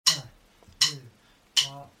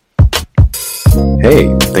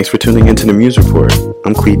Hey, thanks for tuning into the Muse Report.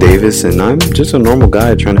 I'm Clee Davis, and I'm just a normal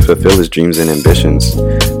guy trying to fulfill his dreams and ambitions.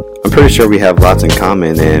 I'm pretty sure we have lots in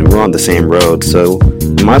common, and we're on the same road, so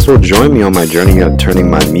you might as well join me on my journey of turning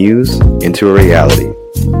my muse into a reality.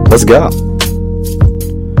 Let's go!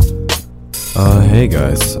 Hey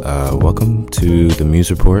guys, welcome to the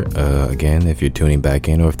Muse Report. Again, if you're tuning back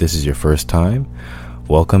in or if this is your first time,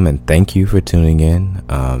 welcome and thank you for tuning in.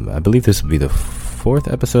 I believe this will be the fourth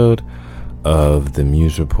episode of the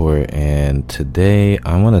Muse Report, and today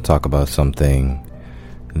I want to talk about something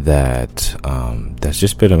that that's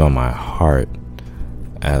just been on my heart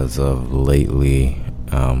as of lately,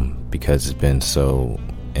 because it's been so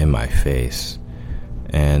in my face.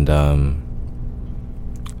 And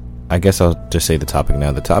I guess I'll just say the topic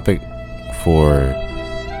now. The topic for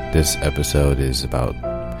this episode is about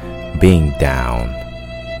being down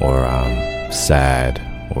or sad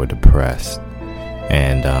or depressed,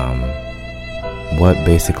 and what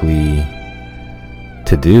basically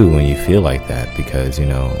to do when you feel like that, because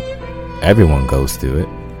everyone goes through it.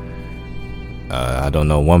 I don't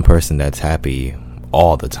know one person that's happy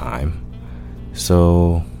all the time,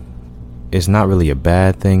 so it's not really a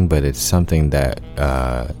bad thing, but it's something that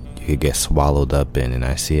you could get swallowed up in, and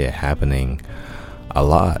I see it happening a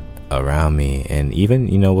lot around me, and even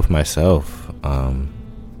with myself.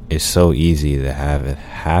 It's so easy to have it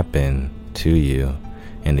happen to you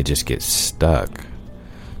and it just gets stuck.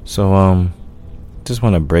 So just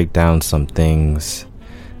want to break down some things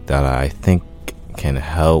that I think can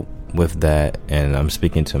help with that, and I'm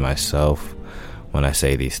speaking to myself when I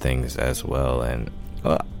say these things as well. And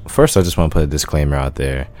first, I just want to put a disclaimer out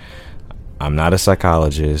there. I'm not a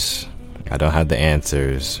psychologist. I don't have the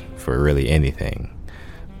answers for really anything,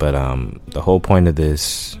 but the whole point of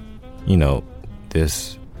this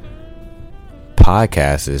this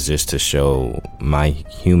podcast is just to show my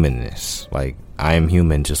humanness. Like, I am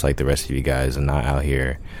human just like the rest of you guys. I'm not out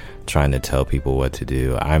here trying to tell people what to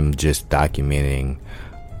do. I'm just documenting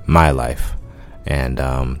my life and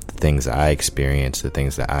the things I experience, the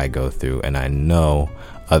things that I go through, and I know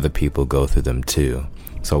other people go through them too.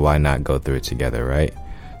 So why not go through it together, right?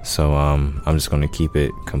 So I'm just going to keep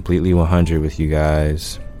it completely 100 with you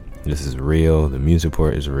guys. This is real. The Muse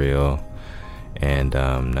Report is real, and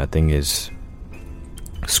nothing is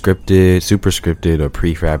scripted, super scripted, or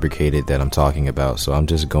prefabricated that I'm talking about. So I'm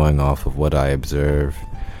just going off of what I observe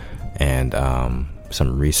and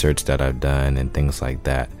some research that I've done and things like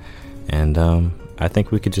that. And I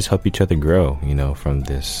think we could just help each other grow, from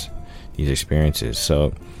these experiences.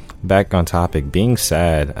 So back on topic, being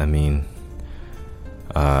sad. I mean,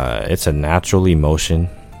 it's a natural emotion.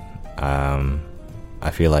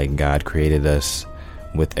 I feel like God created us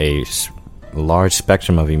with a large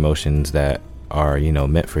spectrum of emotions that are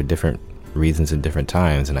meant for different reasons at different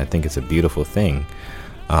times, and I think it's a beautiful thing.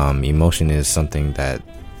 Emotion is something that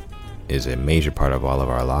is a major part of all of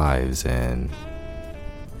our lives, and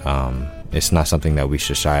it's not something that we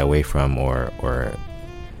should shy away from or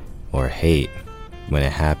hate when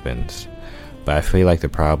it happens. But I feel like the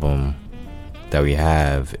problem that we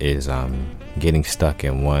have is getting stuck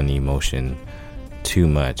in one emotion too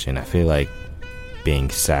much, and I feel like being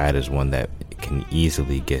sad is one that can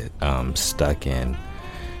easily get stuck in,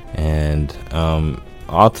 and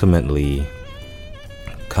ultimately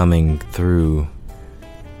coming through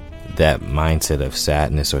that mindset of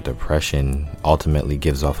sadness or depression ultimately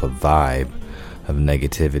gives off a vibe of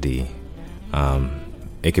negativity.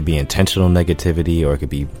 It could be intentional negativity, or it could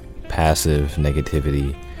be passive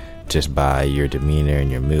negativity just by your demeanor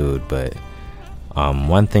and your mood. But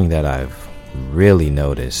one thing that I've really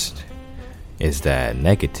noticed is that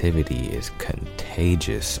negativity is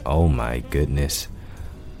contagious. Oh my goodness.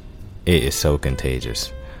 It is so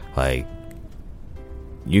contagious. Like,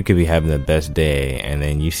 you could be having the best day, and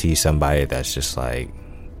then you see somebody that's just like,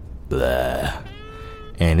 blah.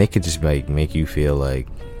 And it could just make you feel like,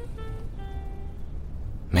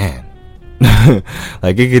 man.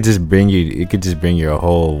 Like, it could just bring your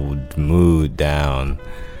whole mood down.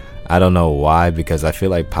 I don't know why, because I feel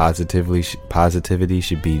like positivity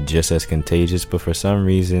should be just as contagious, but for some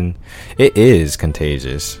reason it is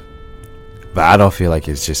contagious, but I don't feel like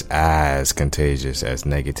it's just as contagious as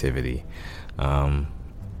negativity.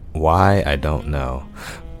 Why, I don't know,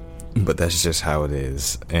 but that's just how it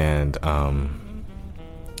is. And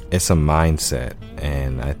it's a mindset,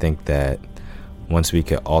 and I think that once we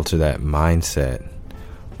could alter that mindset,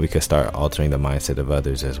 we could start altering the mindset of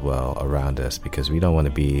others as well around us, because we don't want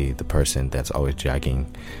to be the person that's always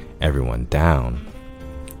dragging everyone down.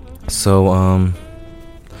 So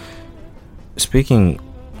speaking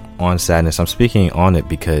on sadness, I'm speaking on it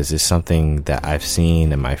because it's something that I've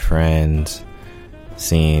seen in my friends,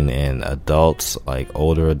 seen in adults, like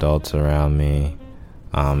older adults around me,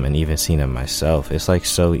 and even seen in myself. It's like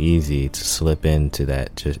so easy to slip into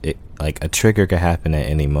that. Like a trigger could happen at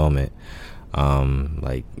any moment.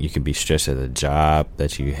 Like you could be stressed at a job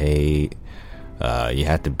that you hate. You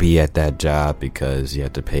have to be at that job because you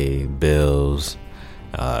have to pay bills.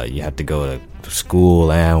 You have to go to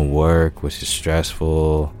school and work, which is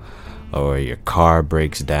stressful. Or your car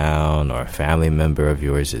breaks down, or a family member of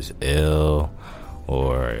yours is ill,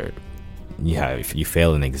 or if you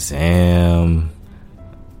fail an exam,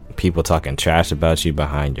 people talking trash about you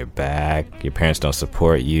behind your back, your parents don't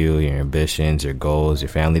support you, your ambitions, your goals, your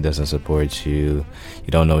family doesn't support you, you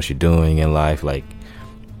don't know what you're doing in life. Like,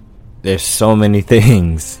 there's so many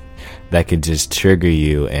things that could just trigger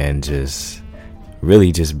you and just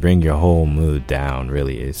really just bring your whole mood down.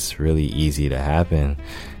 Really, it's really easy to happen.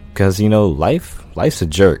 Because, life's a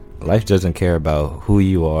jerk. Life doesn't care about who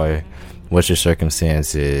you are, what your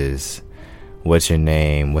circumstances, what's your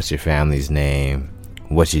name, what's your family's name,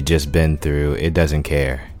 what you just been through. It doesn't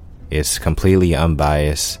care. It's completely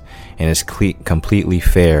unbiased, and it's completely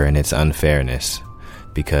fair in its unfairness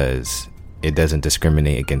because it doesn't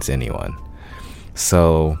discriminate against anyone.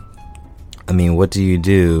 So, what do you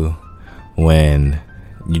do when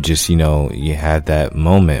you just, you have that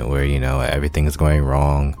moment where, everything is going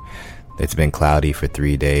wrong? It's been cloudy for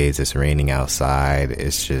 3 days. It's raining outside.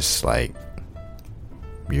 It's just like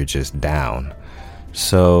you're just down.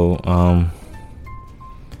 So,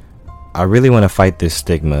 I really want to fight this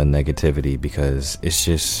stigma and negativity because it's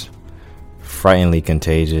just frighteningly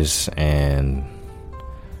contagious, and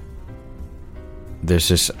there's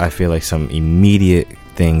just, I feel like, some immediate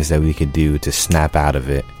things that we could do to snap out of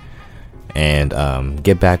it and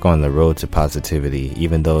get back on the road to positivity.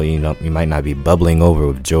 Even though you might not be bubbling over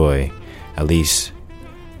with joy, at least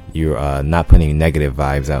you're not putting negative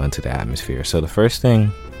vibes out into the atmosphere. So the first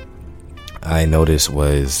thing I noticed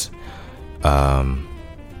was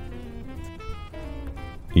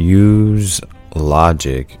use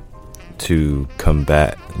logic to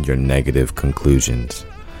combat your negative conclusions.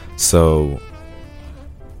 So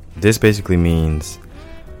this basically means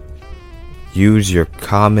use your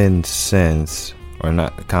common sense, or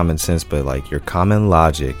not common sense, but like your common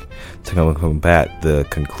logic to combat the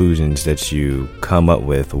conclusions that you come up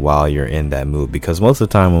with while you're in that mood. Because most of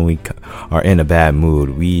the time when we are in a bad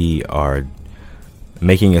mood, we are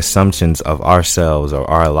making assumptions of ourselves or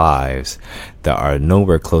our lives that are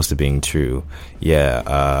nowhere close to being true.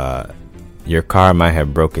 Your car might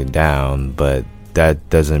have broken down, but that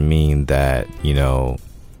doesn't mean that,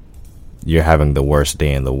 you're having the worst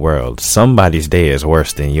day in the world. Somebody's day is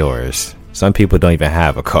worse than yours. Some people don't even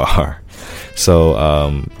have a car.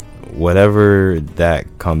 So whatever that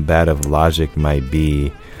combative logic might be,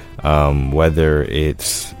 whether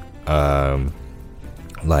it's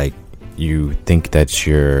like you think that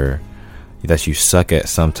you suck at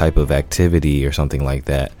some type of activity or something like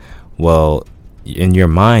that, well, in your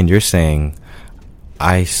mind you're saying,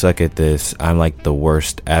 I suck at this, I'm like the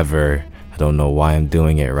worst ever, I don't know why I'm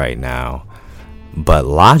doing it right now. But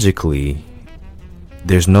logically,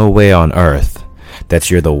 there's no way on earth that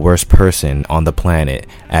you're the worst person on the planet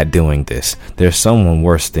at doing this. There's someone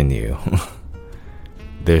worse than you.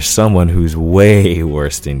 There's someone who's way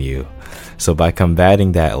worse than you. So by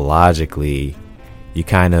combating that logically, you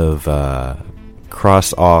kind of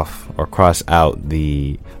cross off or cross out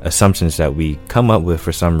the assumptions that we come up with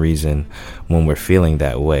for some reason when we're feeling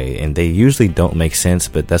that way. And they usually don't make sense,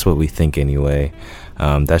 but that's what we think anyway.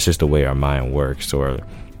 That's just the way our mind works. Or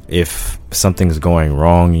if something's going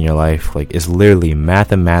wrong in your life, like, it's literally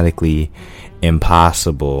mathematically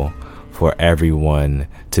impossible for everyone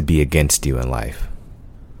to be against you in life.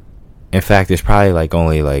 In fact, there's probably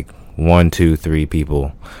only 1, 2, 3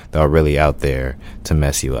 people that are really out there to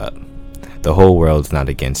mess you up. The whole world's not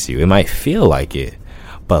against you. It might feel like it,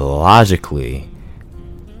 but logically,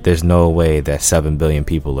 there's no way that 7 billion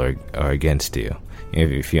people are against you,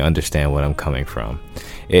 if you understand what I'm coming from.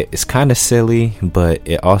 It's kind of silly, but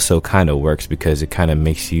it also kind of works because it kind of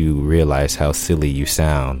makes you realize how silly you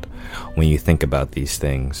sound when you think about these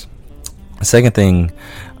things. The second thing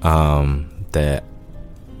that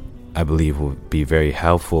I believe will be very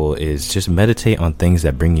helpful is just meditate on things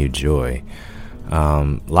that bring you joy.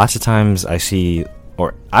 Lots of times I see,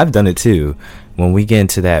 or I've done it too, when we get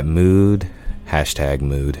into that mood,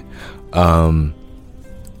 #mood,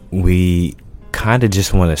 we kind of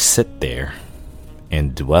just want to sit there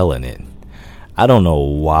and dwell in it. I don't know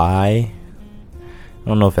why. I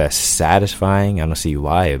don't know if that's satisfying. I don't see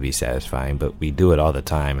why it'd be satisfying, but we do it all the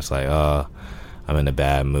time. It's like, I'm in a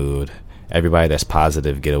bad mood. Everybody that's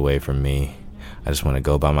positive, get away from me. I just want to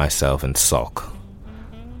go by myself and sulk.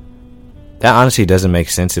 That honestly doesn't make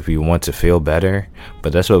sense if we want to feel better,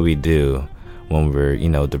 but that's what we do when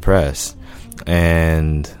we're, depressed.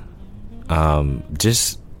 And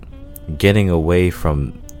just getting away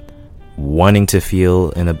from wanting to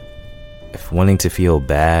feel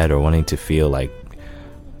bad or wanting to feel like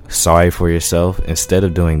sorry for yourself. Instead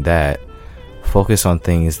of doing that, focus on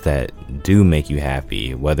things that do make you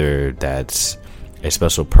happy, whether that's a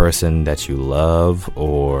special person that you love,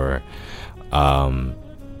 or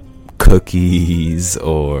cookies,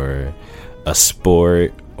 or a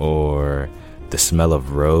sport, or the smell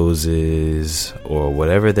of roses, or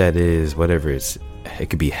whatever that is. It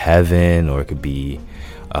could be heaven, or it could be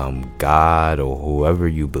God, or whoever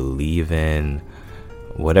you believe in.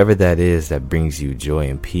 Whatever that is that brings you joy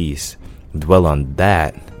and peace, dwell on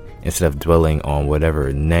that instead of dwelling on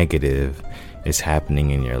whatever negative is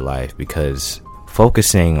happening in your life, because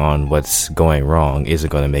focusing on what's going wrong isn't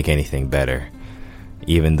going to make anything better.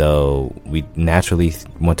 Even though we naturally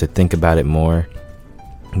want to think about it more,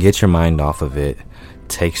 get your mind off of it,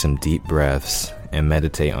 take some deep breaths, and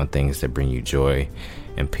meditate on things that bring you joy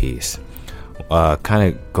and peace.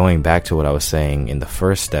 Kind of going back to what I was saying in the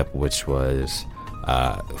first step, which was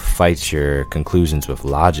fight your conclusions with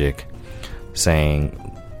logic, saying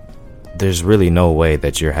there's really no way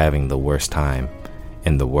that you're having the worst time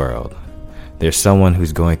in the world. There's someone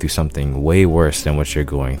who's going through something way worse than what you're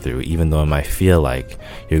going through, even though it might feel like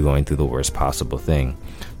you're going through the worst possible thing.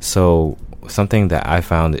 So something that I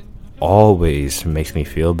found always makes me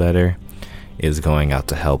feel better is going out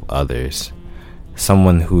to help others.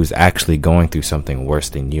 Someone who's actually going through something worse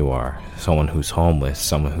than you are. Someone who's homeless,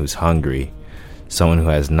 someone who's hungry, someone who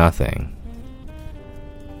has nothing.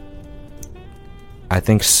 I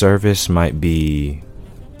think service might be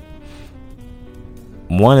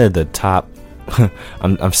one of the top.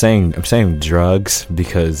 I'm saying drugs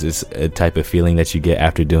because it's a type of feeling that you get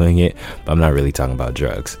after doing it, but I'm not really talking about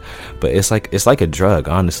drugs. But it's like a drug,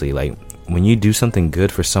 honestly. Like when you do something good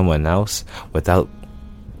for someone else without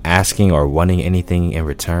asking or wanting anything in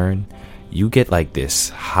return, you get like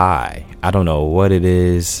this high. I don't know what it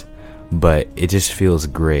is, but it just feels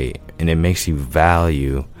great, and it makes you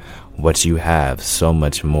value what you have so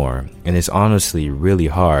much more. And it's honestly really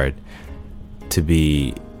hard to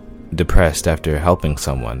be depressed after helping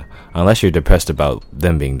someone, unless you're depressed about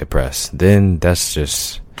them being depressed. Then that's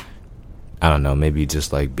just, I don't know, maybe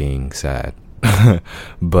just like being sad.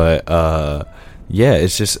 But yeah,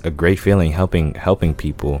 it's just a great feeling helping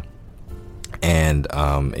people. And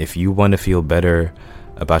if you want to feel better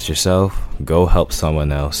about yourself, go help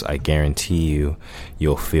someone else. I guarantee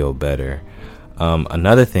you'll feel better.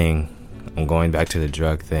 Another thing, I'm going back to the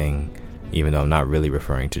drug thing, even though I'm not really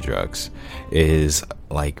referring to drugs, is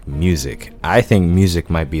like music. I think music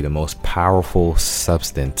might be the most powerful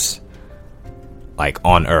substance like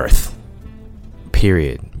on earth,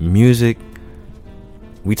 period. Music,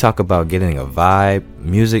 we talk about getting a vibe.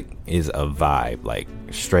 Music is a vibe, like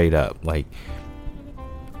straight up. Like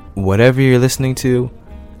whatever you're listening to,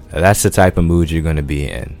 that's the type of mood you're going to be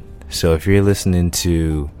in. So if you're listening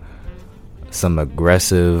to some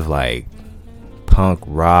aggressive like punk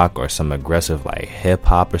rock or some aggressive like hip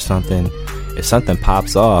hop or something, if something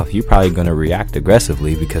pops off, you're probably going to react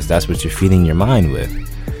aggressively because that's what you're feeding your mind with.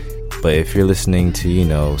 But if you're listening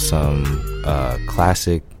to, some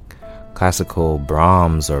classical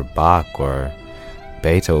Brahms or Bach or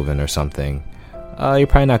Beethoven or something, you're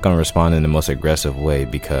probably not going to respond in the most aggressive way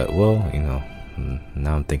because,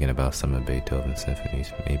 now I'm thinking about some of Beethoven's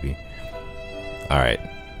symphonies, maybe. All right.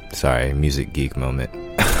 Sorry, music geek moment.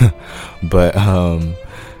 But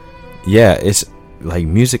yeah, it's like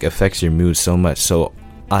music affects your mood so much. So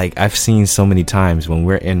like I've seen so many times when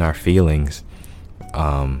we're in our feelings,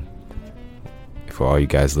 for all you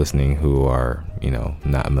guys listening who are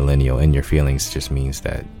not a millennial, in your feelings just means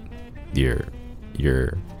that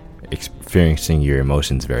you're experiencing your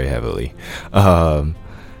emotions very heavily.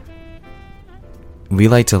 We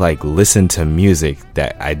like to listen to music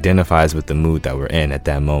that identifies with the mood that we're in at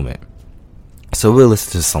that moment. So we'll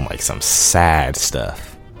listen to some sad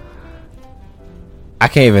stuff. I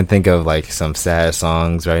can't even think of some sad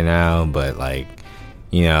songs right now, but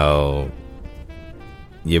you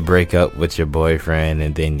break up with your boyfriend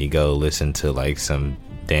and then you go listen to some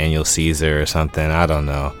Daniel Caesar or something. I don't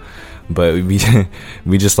know, but we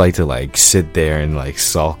just like to sit there and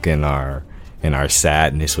sulk in our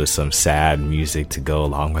sadness with some sad music to go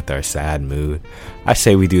along with our sad mood. I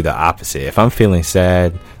say we do the opposite. If I'm feeling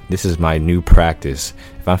sad, this is my new practice.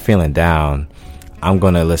 If I'm feeling down, I'm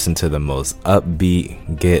going to listen to the most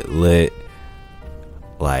upbeat, get lit,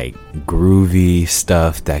 like groovy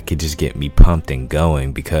stuff that could just get me pumped and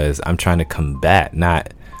going, because I'm trying to combat,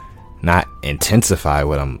 not intensify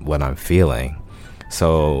what I'm feeling.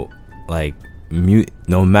 So like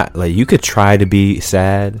no matter, like, you could try to be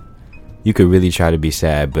sad, you could really try to be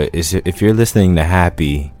sad, but if you're listening to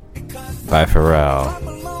Happy by Pharrell,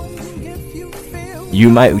 you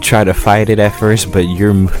might try to fight it at first, but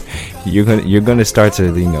you're gonna start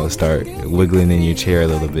to start wiggling in your chair a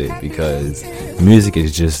little bit, because music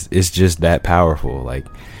is just that powerful. Like,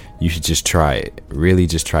 you should just try it, really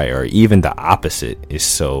just try it. Or even the opposite is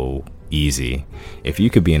so easy. If you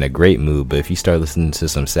could be in a great mood, but if you start listening to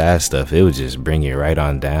some sad stuff, it would just bring you right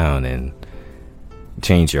on down and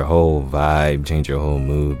change your whole vibe, change your whole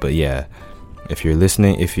mood. But yeah, if you're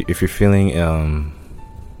listening, if you're feeling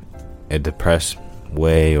a depressed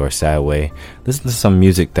way or sad way, listen to some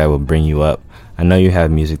music that will bring you up. I know you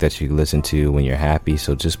have music that you listen to when you're happy,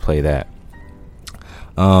 so just play that.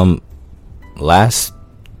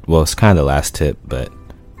 It's kind of the last tip, but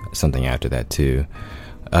something after that too.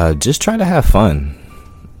 Just try to have fun.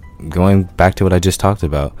 Going back to what I just talked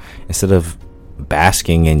about, instead of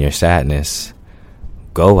basking in your sadness,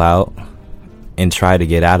 go out and try to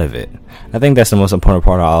get out of it. I think that's the most important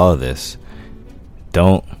part of all of this.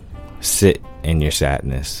 Don't sit in your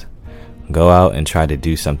sadness. Go out and try to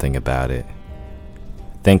do something about it.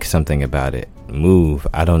 Think something about it. Move.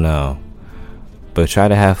 I don't know. But try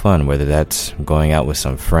to have fun, whether that's going out with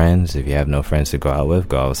some friends. If you have no friends to go out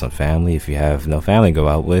with some family. If you have no family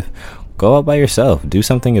to go out by yourself. Do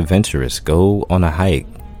something adventurous. Go on a hike.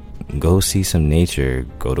 Go see some nature.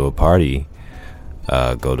 Go to a party.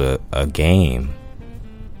 Go to a game.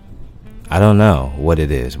 I don't know what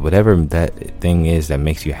it is. Whatever that thing is that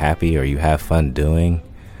makes you happy or you have fun doing,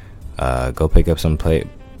 go pick up some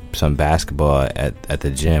basketball at the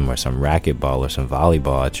gym, or some racquetball, or some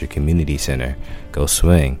volleyball at your community center. Go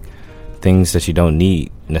swing. Things that you don't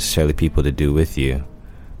need necessarily people to do with you.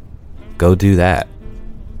 Go do that.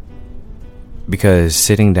 Because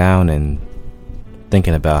sitting down and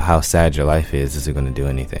thinking about how sad your life isn't going to do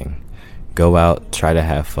anything. Go out, try to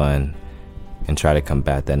have fun, and try to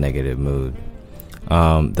combat that negative mood.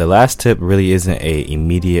 The last tip really isn't a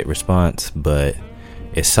immediate response, but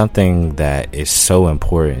it's something that is so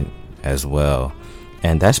important as well.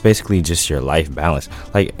 And that's basically just your life balance.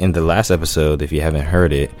 Like in the last episode, if you haven't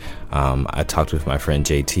heard it, I talked with my friend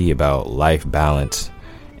JT about life balance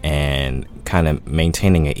and kind of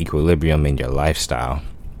maintaining an equilibrium in your lifestyle.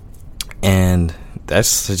 And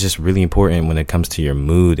that's just really important when it comes to your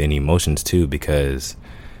mood and emotions too, because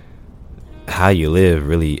how you live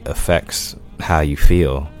really affects how you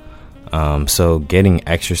feel. So getting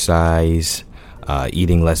exercise,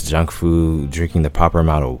 eating less junk food, drinking the proper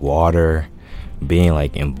amount of water, being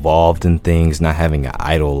like involved in things, not having an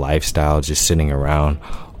idle lifestyle, just sitting around,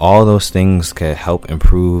 all those things can help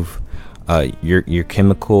improve your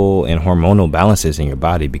chemical and hormonal balances in your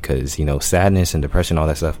body. Because sadness and depression, all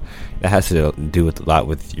that stuff, that has to do with a lot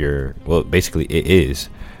with basically it is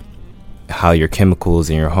how your chemicals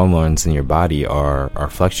and your hormones in your body are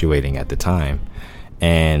fluctuating at the time.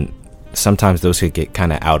 And sometimes those could get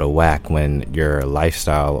kind of out of whack when your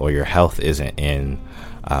lifestyle or your health isn't in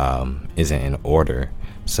order.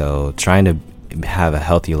 So trying to have a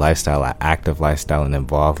healthy lifestyle, an active lifestyle, an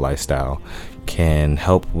involved lifestyle can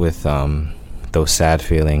help with those sad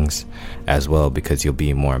feelings as well, because you'll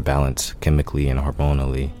be more in balance chemically and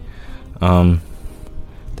hormonally.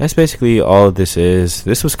 That's basically all this is.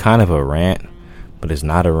 This was kind of a rant, but it's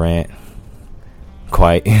not a rant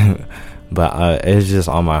quite. But it's just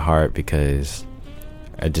on my heart, because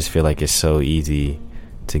I just feel like it's so easy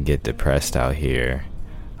to get depressed out here,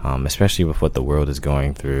 especially with what the world is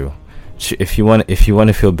going through. If you want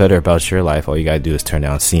to feel better about your life, all you gotta do is turn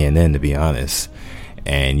down CNN, to be honest,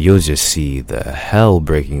 and you'll just see the hell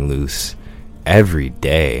breaking loose every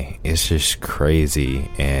day. It's just crazy,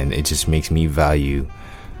 and it just makes me value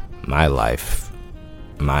my life,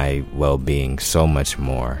 my well-being so much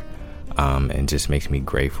more, and just makes me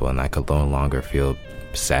grateful, and I could no longer feel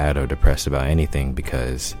sad or depressed about anything,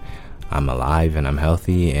 because I'm alive and I'm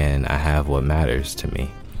healthy and I have what matters to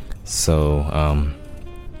me. So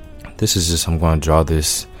this is just, I'm going to draw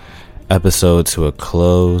this episode to a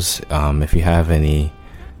close. If you have any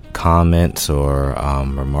comments or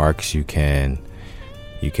remarks, you can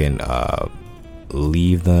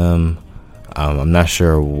leave them. I'm not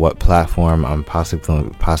sure what platform I'm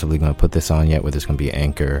possibly going to put this on yet, whether it's going to be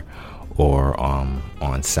Anchor or on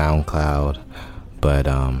SoundCloud. But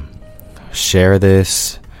share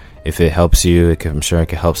this if it helps you. I'm sure it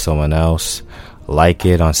could help someone else. Like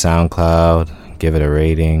it on SoundCloud. Give it a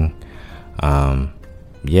rating.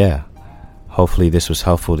 Yeah. hopefully this was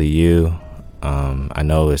helpful to you. I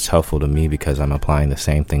know it's helpful to me because I'm applying the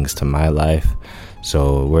same things to my life.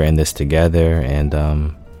 So we're in this together, and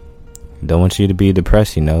don't want you to be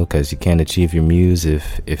depressed, because you can't achieve your muse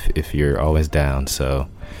if you're always down. So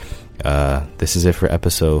this is it for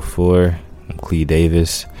episode 4. I'm Clee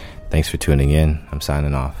Davis. Thanks for tuning in. I'm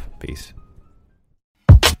signing off. Peace.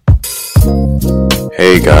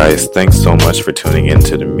 Hey guys, thanks so much for tuning in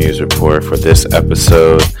to the Muse Report for this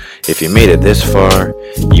episode. If you made it this far,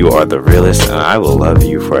 you are the realest, and I will love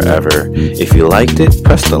you forever. If you liked it,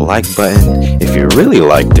 press the like button. If you really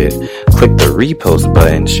liked it, click the repost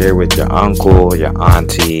button. Share with your uncle, your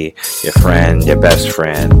auntie, your friend, your best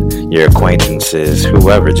friend, your acquaintances,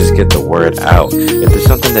 whoever. Just get the word out. If there's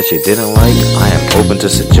something that you didn't like, I am open to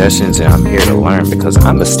suggestions, and I'm here to learn because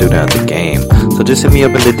I'm a student of the game. So just hit me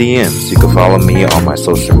up in the DMs. You can follow me on my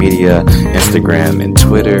social media, Instagram and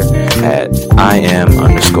Twitter at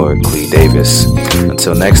 @IM_Clee Davis.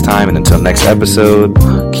 Until next time and until next episode,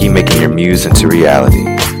 keep making your muse into reality.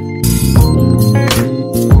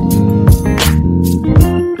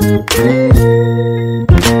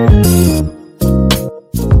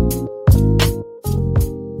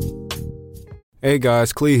 Hey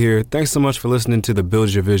guys, Clee here. Thanks so much for listening to the Build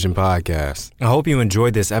Your Vision podcast. I hope you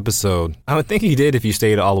enjoyed this episode. I would think you did if you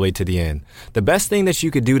stayed all the way to the end. The best thing that you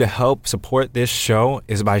could do to help support this show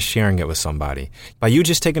is by sharing it with somebody. By you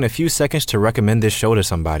just taking a few seconds to recommend this show to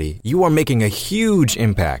somebody, you are making a huge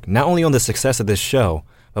impact, not only on the success of this show,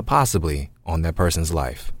 but possibly on that person's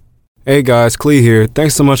life. Hey guys, Clee here.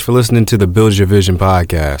 Thanks so much for listening to the Build Your Vision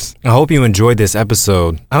podcast. I hope you enjoyed this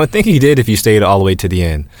episode. I would think you did if you stayed all the way to the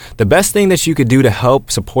end. The best thing that you could do to help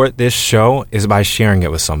support this show is by sharing it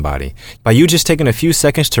with somebody. By you just taking a few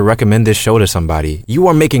seconds to recommend this show to somebody, you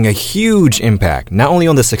are making a huge impact, not only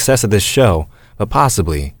on the success of this show, but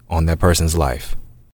possibly on that person's life.